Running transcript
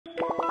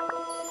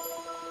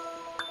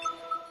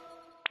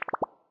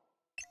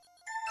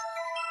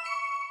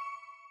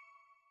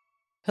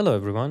Hello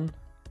everyone.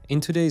 In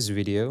today's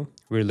video,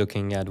 we're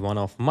looking at one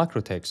of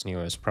MikroTik's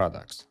newest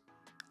products,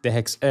 the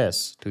hEX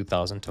S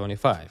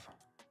 2025.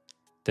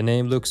 The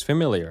name looks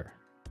familiar,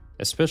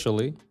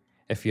 especially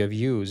if you have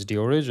used the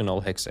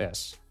original hEX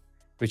S,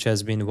 which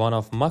has been one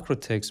of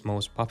MikroTik's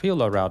most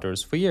popular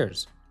routers for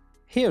years.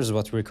 Here's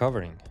what we're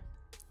covering.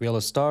 We'll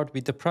start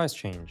with the price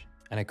change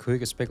and a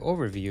quick spec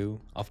overview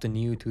of the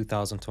new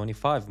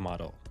 2025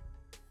 model.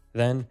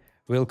 Then,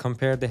 we'll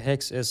compare the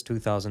hEX S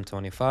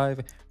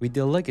 2025 with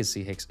the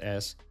legacy hEX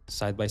S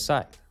side by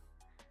side.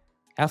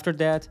 After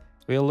that,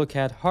 we'll look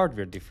at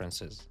hardware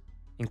differences,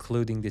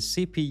 including the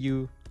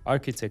CPU,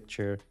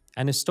 architecture,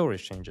 and the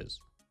storage changes.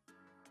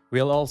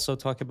 We'll also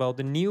talk about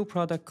the new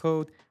product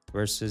code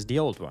versus the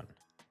old one.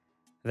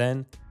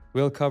 Then,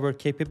 we'll cover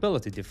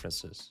capability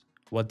differences,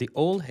 what the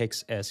old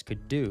hEX S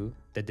could do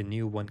that the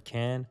new one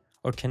can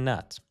or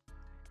cannot.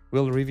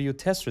 We'll review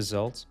test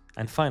results,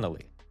 and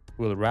finally,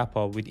 we'll wrap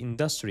up with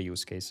industry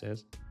use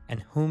cases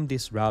and whom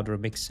this router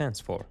makes sense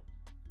for.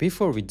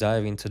 Before we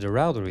dive into the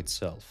router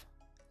itself,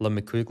 let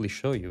me quickly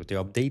show you the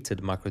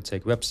updated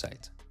MikroTik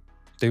website.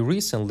 They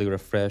recently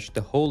refreshed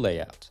the whole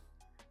layout,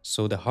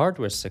 so the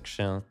hardware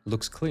section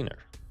looks cleaner.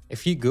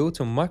 If you go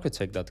to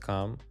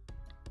mikrotik.com,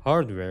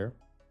 hardware,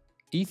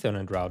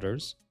 Ethernet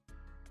routers,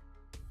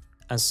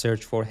 and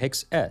search for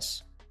hEX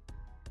S,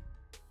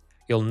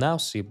 you'll now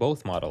see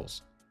both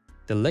models,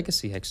 the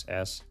legacy hEX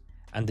S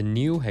and the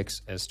new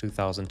hEX S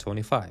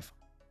 2025.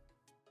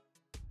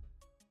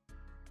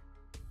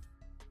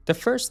 The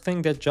first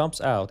thing that jumps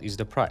out is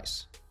the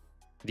price.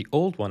 The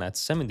old one at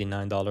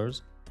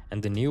 $79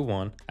 and the new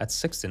one at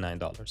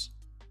 $69.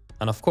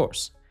 And of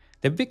course,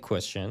 the big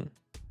question,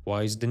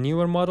 why is the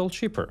newer model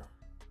cheaper?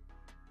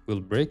 We'll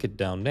break it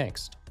down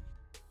next.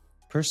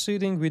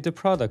 Proceeding with the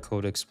product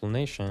code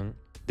explanation,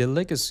 the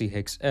legacy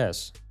hEX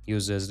S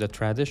uses the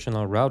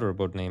traditional router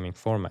board naming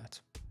format,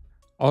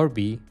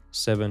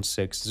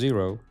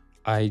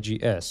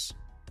 RB760IGS,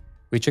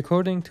 which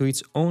according to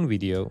its own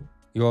video,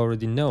 you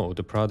already know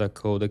the product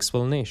code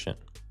explanation.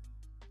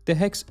 The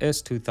hEX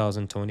S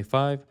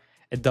 2025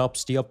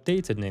 adopts the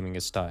updated naming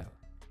style,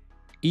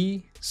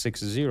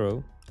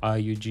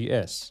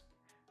 E60IUGS,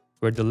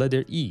 where the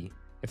letter E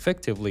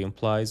effectively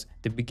implies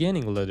the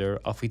beginning letter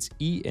of its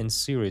EN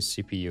series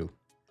CPU,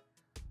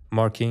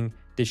 marking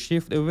the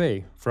shift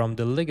away from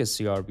the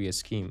legacy RB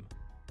scheme.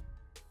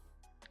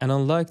 And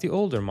unlike the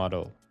older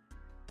model,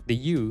 the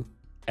U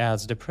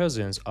adds the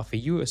presence of a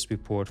USB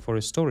port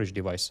for storage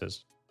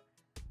devices,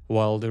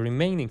 while the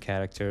remaining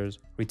characters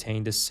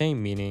retain the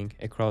same meaning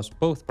across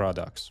both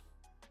products.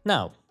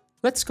 Now,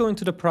 let's go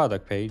into the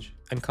product page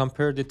and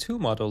compare the two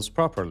models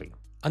properly.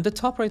 On the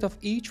top right of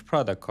each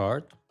product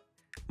card,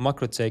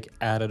 MikroTik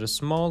added a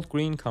small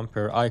green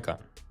compare icon.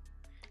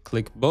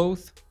 Click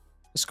both,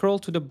 scroll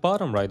to the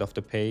bottom right of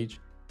the page,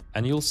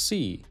 and you'll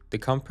see the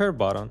compare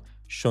button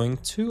showing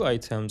two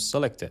items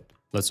selected.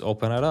 Let's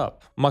open it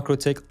up.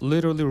 MikroTik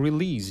literally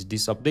released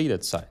this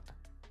updated site,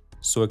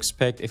 so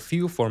expect a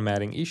few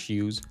formatting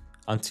issues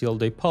until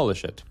they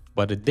polish it,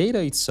 but the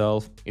data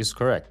itself is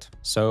correct.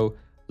 So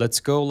let's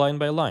go line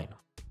by line.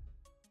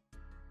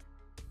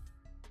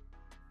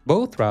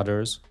 Both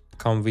routers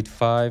come with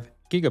 5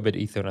 gigabit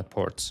Ethernet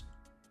ports.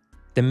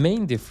 The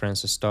main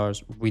difference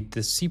starts with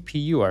the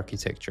CPU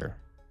architecture.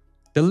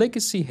 The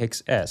legacy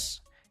hEX S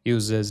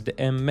uses the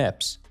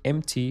MMEPS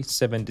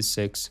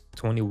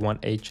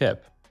MT7621A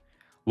chip,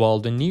 while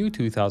the new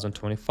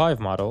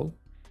 2025 model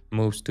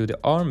moves to the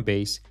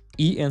ARM-based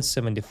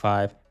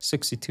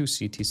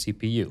EN7562CT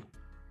CPU.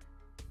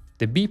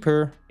 The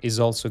beeper is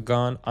also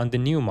gone on the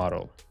new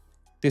model.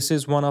 This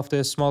is one of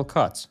the small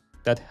cuts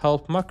that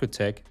helped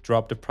MikroTik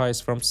drop the price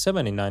from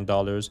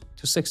 $79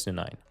 to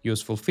 $69.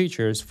 Useful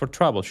features for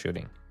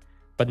troubleshooting,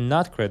 but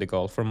not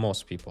critical for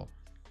most people.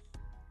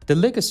 The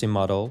legacy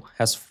model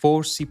has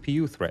 4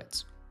 CPU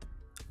threads,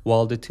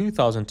 while the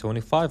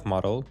 2025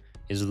 model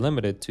is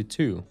limited to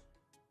 2.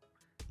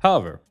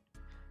 However,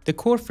 the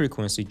core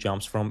frequency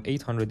jumps from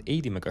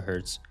 880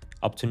 MHz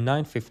up to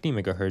 950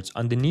 MHz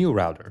on the new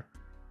router,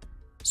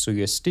 so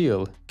you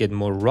still get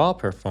more raw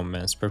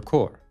performance per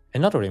core.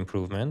 Another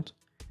improvement,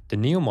 the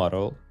new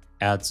model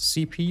adds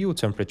CPU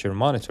temperature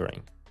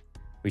monitoring,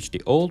 which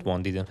the old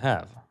one didn't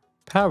have.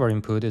 Power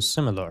input is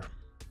similar.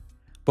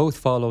 Both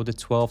follow the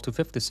 12 to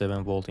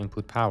 57 volt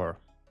input power.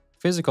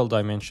 Physical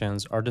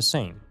dimensions are the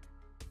same.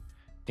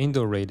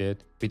 Indoor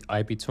rated with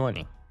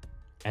IP20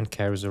 and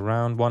carries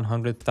around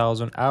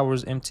 100,000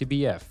 hours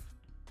MTBF,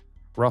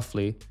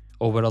 roughly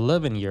over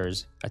 11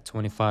 years at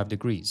 25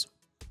 degrees.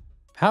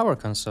 Power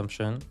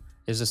consumption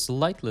is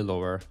slightly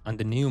lower on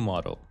the new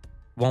model,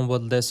 1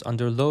 watt less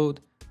under load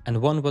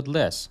and 1 watt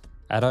less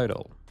at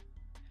idle.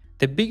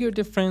 The bigger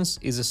difference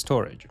is the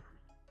storage.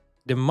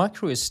 The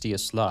microSD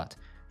slot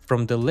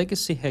from the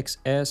legacy hEX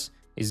S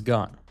is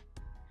gone.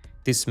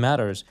 This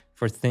matters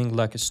for things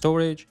like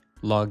storage,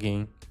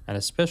 logging, and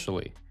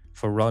especially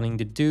for running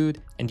the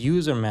Dude and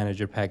User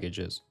Manager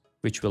packages,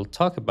 which we'll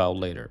talk about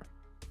later.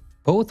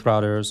 Both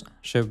routers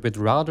ship with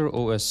Router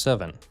OS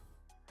 7,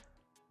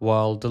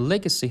 While the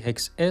legacy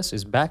hEX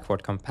is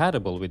backward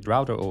compatible with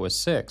router OS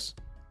 6,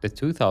 the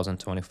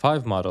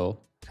 2025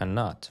 model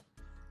cannot.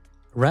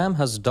 RAM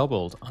has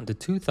doubled on the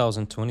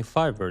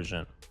 2025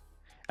 version,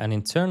 and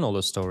internal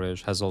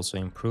storage has also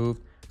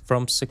improved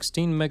from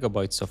 16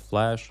 MB of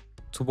flash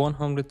to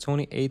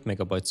 128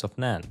 MB of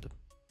NAND.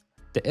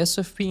 The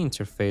SFP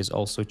interface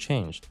also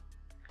changed.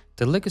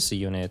 The legacy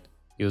unit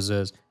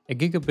uses a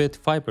gigabit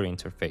fiber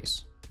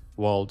interface,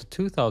 while the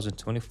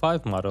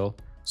 2025 model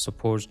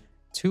supports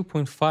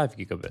 2.5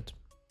 gigabit.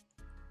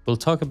 We'll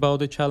talk about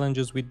the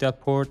challenges with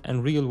that port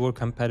and real-world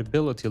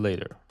compatibility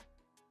later.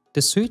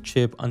 The switch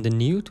chip on the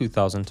new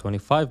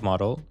 2025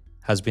 model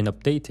has been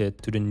updated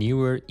to the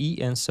newer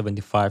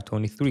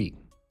EN7523.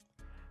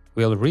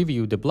 We'll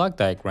review the block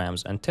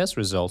diagrams and test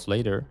results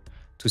later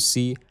to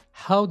see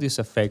how this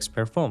affects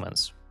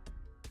performance.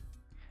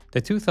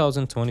 The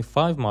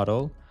 2025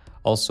 model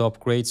also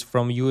upgrades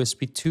from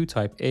USB 2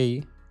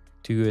 Type-A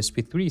to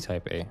USB 3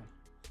 Type-A.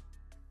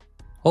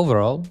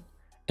 Overall,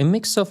 a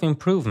mix of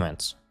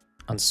improvements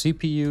on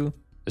CPU,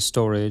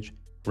 storage,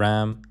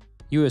 RAM,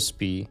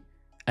 USB,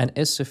 and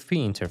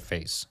SFP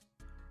interface,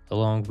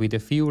 along with a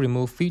few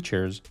removed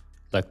features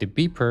like the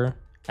beeper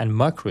and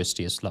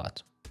microSD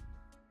slot.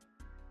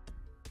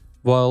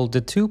 While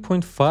the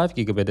 2.5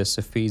 gigabit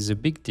SFP is a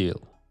big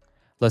deal,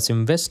 let's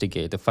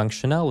investigate the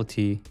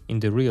functionality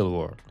in the real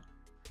world.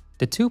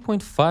 The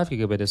 2.5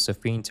 gigabit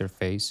SFP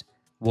interface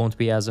won't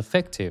be as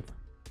effective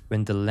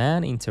when the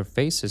LAN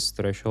interface's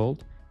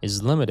threshold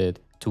is limited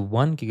to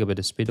 1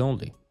 gigabit speed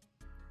only.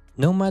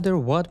 No matter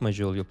what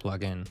module you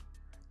plug in,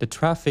 the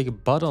traffic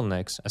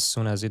bottlenecks as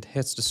soon as it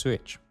hits the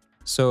switch.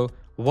 So,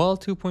 while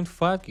 2.5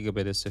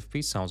 gigabit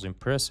SFP sounds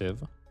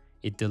impressive,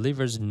 it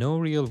delivers no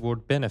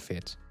real-world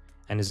benefit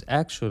and is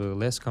actually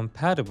less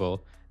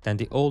compatible than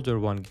the older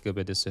 1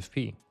 gigabit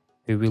SFP.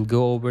 We will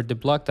go over the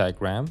block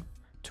diagram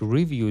to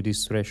review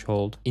this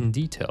threshold in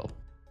detail.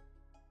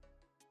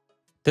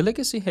 The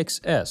legacy hEX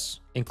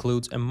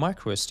includes a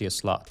microSD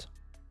slot,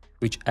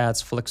 which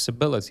adds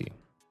flexibility.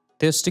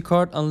 The SD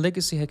card on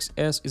legacy hEX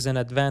is an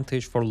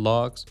advantage for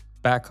logs,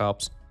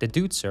 backups, the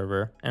dude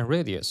server, and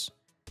Radius,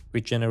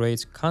 which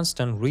generates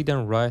constant read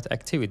and write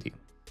activity.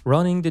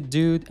 Running the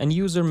dude and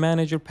user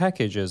manager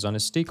packages on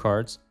SD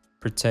cards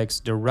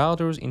protects the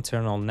router's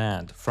internal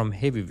NAND from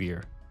heavy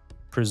wear,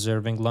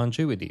 preserving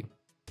longevity.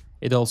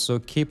 It also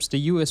keeps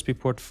the USB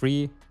port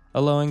free,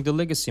 allowing the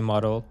legacy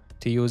model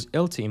to use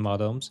LTE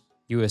modems,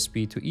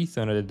 USB to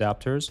Ethernet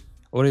adapters,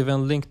 or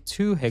even link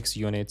two hEX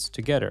units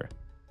together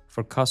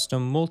for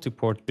custom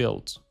multi-port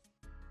builds.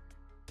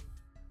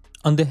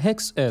 On the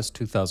hEX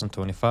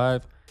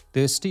 2025,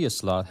 the SD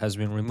slot has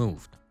been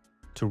removed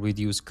to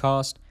reduce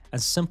cost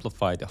and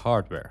simplify the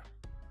hardware.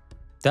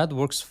 That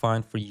works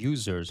fine for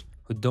users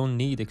who don't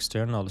need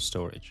external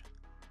storage,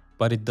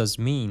 but it does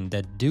mean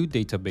that dude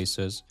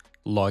databases,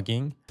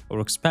 logging, or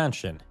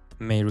expansion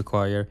may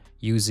require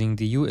using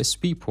the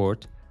USB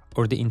port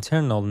or the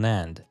internal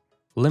NAND,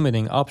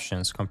 limiting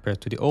options compared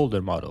to the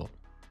older model.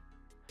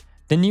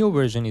 The new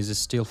version is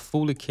still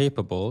fully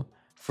capable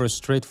for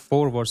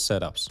straightforward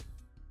setups,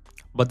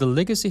 but the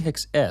legacy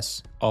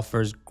hEX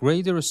offers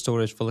greater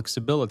storage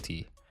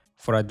flexibility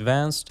for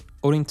advanced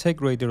or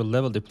integrator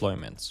level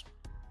deployments.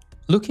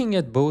 Looking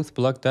at both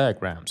block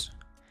diagrams,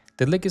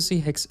 the legacy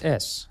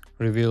hEX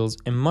reveals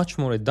a much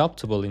more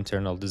adaptable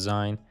internal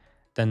design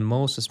than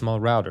most small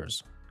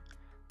routers.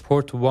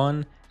 Port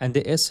 1 and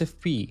the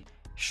SFP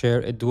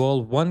share a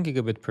dual 1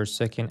 gigabit per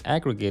second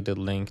aggregated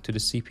link to the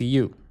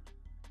CPU,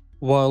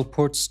 while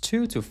ports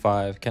 2 to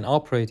 5 can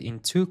operate in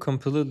two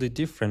completely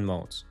different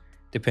modes,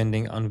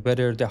 depending on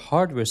whether the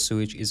hardware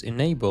switch is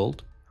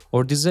enabled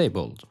or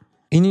disabled.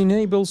 In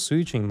enabled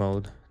switching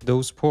mode,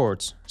 those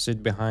ports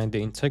sit behind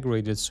the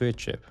integrated switch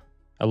chip,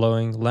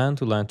 allowing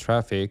LAN-to-LAN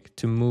traffic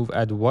to move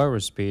at wire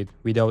speed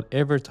without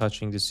ever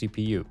touching the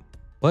CPU.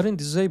 But in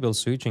disabled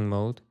switching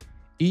mode,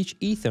 each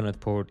Ethernet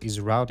port is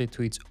routed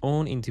to its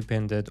own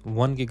independent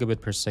 1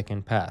 gigabit per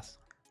second path,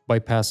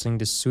 bypassing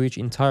the switch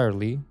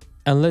entirely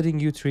and letting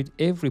you treat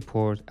every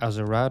port as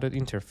a routed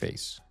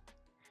interface.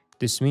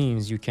 This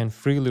means you can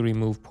freely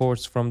remove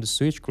ports from the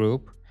switch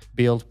group,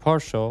 build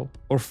partial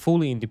or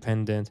fully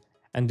independent,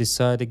 and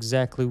decide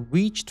exactly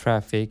which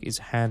traffic is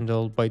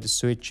handled by the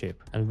switch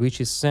chip and which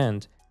is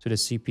sent to the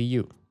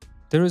CPU.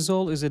 The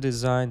result is a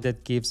design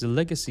that gives the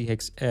legacy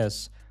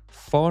hEX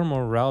far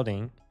more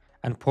routing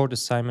and port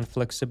assignment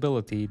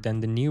flexibility than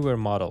the newer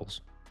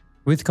models,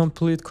 with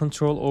complete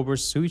control over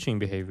switching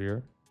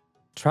behavior,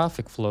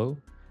 traffic flow,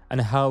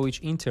 and how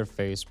each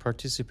interface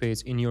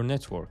participates in your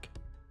network.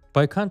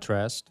 By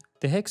contrast,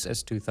 the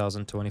hEX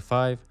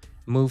 2025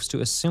 moves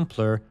to a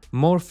simpler,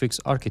 more fixed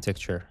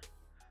architecture.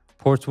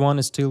 Port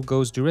 1 still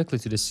goes directly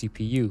to the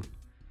CPU,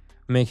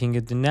 making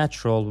it the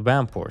natural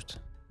WAN port,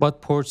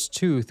 but ports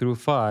 2 through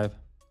 5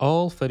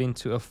 all fit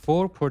into a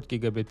 4-port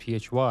gigabit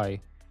PHY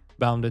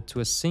bounded to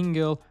a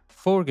single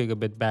 4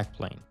 gigabit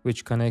backplane,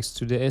 which connects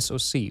to the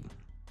SoC.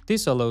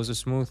 This allows a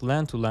smooth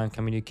LAN-to-LAN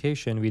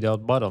communication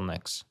without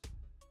bottlenecks,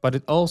 but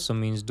it also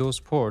means those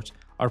ports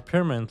are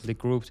permanently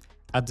grouped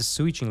at the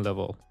switching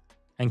level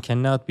and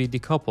cannot be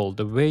decoupled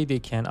the way they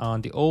can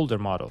on the older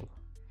model.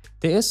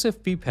 The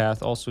SFP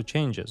path also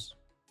changes.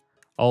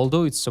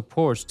 Although it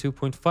supports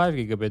 2.5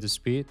 gigabit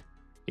speed,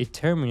 it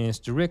terminates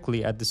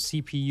directly at the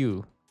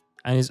CPU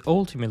and is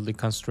ultimately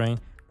constrained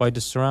by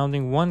the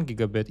surrounding 1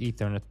 gigabit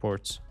Ethernet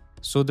ports,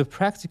 so the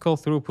practical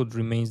throughput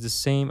remains the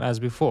same as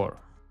before.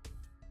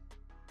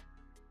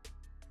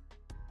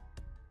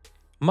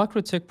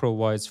 MikroTik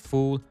provides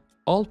full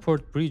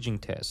all-port bridging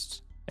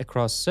tests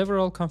across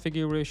several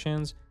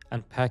configurations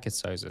and packet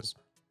sizes.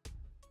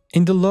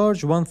 In the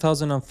large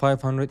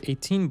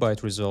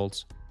 1518-byte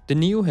results, the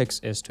new hEX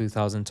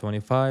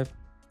 2025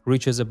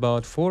 reaches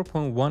about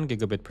 4.1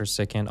 gigabit per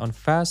second on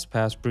fast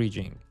path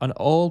bridging on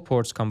all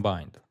ports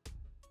combined,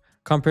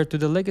 compared to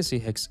the legacy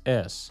hEX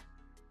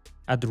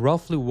at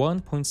roughly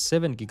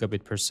 1.7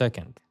 gigabit per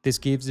second. This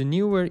gives the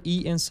newer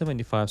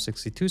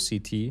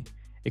EN7562CT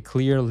a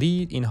clear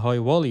lead in high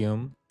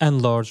volume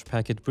and large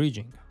packet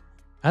bridging.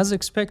 As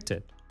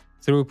expected,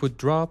 throughput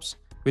drops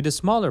with the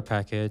smaller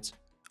packets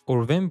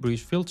or when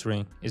bridge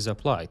filtering is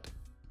applied.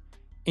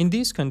 In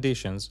these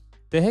conditions,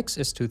 the hEX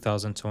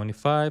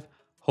 2025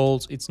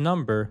 holds its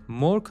number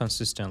more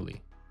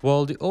consistently,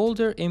 while the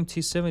older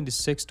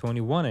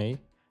MT7621A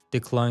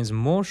declines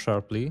more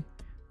sharply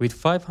with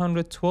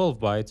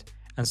 512-byte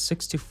and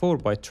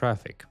 64-byte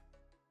traffic.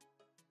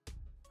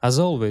 As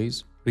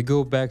always, we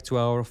go back to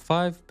our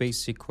 5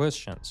 basic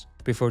questions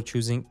before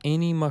choosing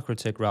any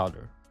MikroTik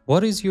router.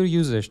 What is your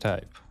usage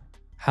type?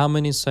 How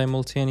many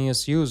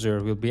simultaneous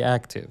users will be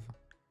active?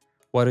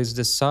 What is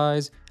the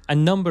size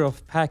and number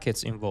of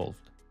packets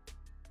involved?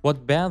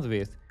 What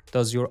bandwidth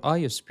does your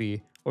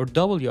ISP or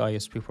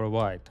WISP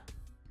provide?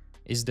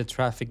 Is the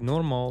traffic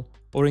normal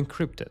or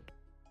encrypted?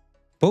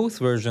 Both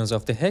versions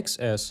of the hEX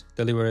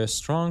deliver a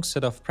strong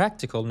set of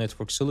practical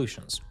network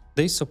solutions.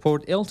 They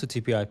support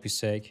L2TP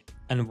IPsec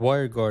and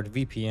WireGuard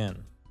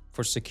VPN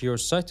for secure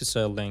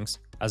site-to-site links,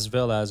 as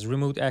well as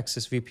remote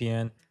access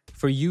VPN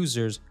for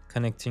users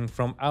connecting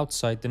from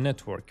outside the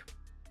network.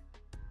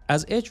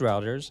 As edge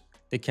routers,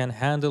 they can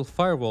handle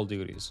firewall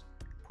duties,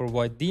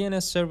 provide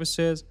DNS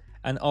services,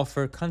 and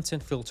offer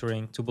content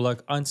filtering to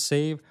block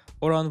unsafe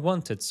or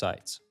unwanted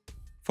sites.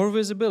 For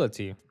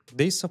visibility,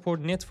 they support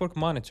network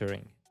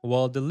monitoring,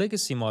 while the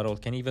legacy model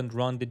can even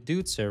run the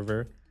DUTE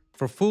server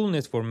for full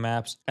network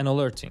maps and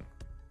alerting.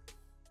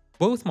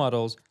 Both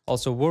models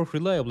also work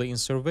reliably in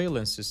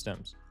surveillance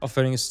systems,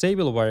 offering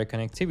stable wire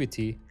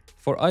connectivity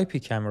for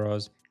IP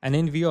cameras and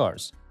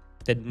NVRs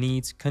that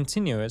need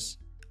continuous,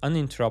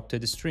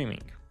 uninterrupted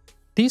streaming.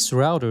 These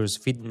routers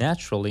fit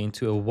naturally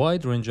into a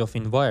wide range of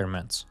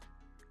environments,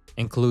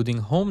 including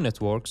home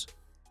networks,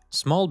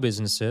 small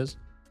businesses,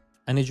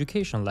 and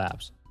education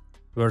labs,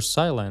 where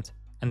silent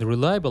and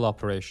reliable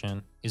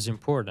operation is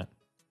important.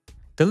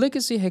 The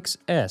legacy hEX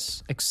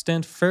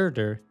extend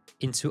further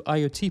into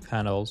IoT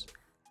panels,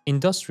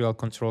 industrial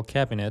control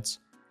cabinets,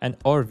 and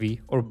RV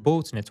or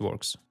boat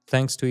networks,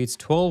 thanks to its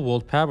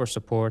 12-volt power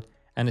support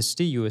and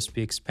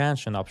SD-USB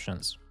expansion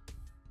options.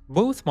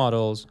 Both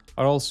models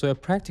are also a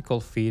practical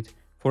fit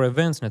for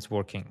events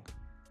networking,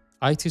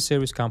 IT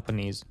service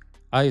companies,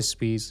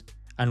 ISPs,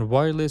 and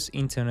wireless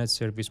internet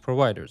service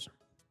providers,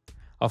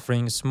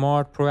 offering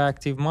smart,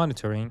 proactive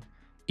monitoring,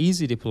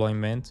 easy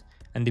deployment,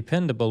 and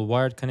dependable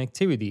wired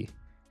connectivity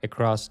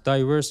across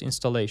diverse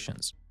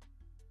installations.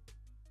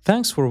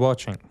 Thanks for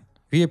watching.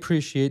 We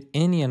appreciate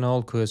any and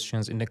all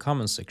questions in the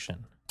comment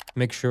section.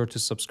 Make sure to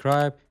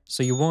subscribe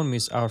so you won't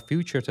miss our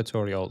future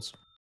tutorials.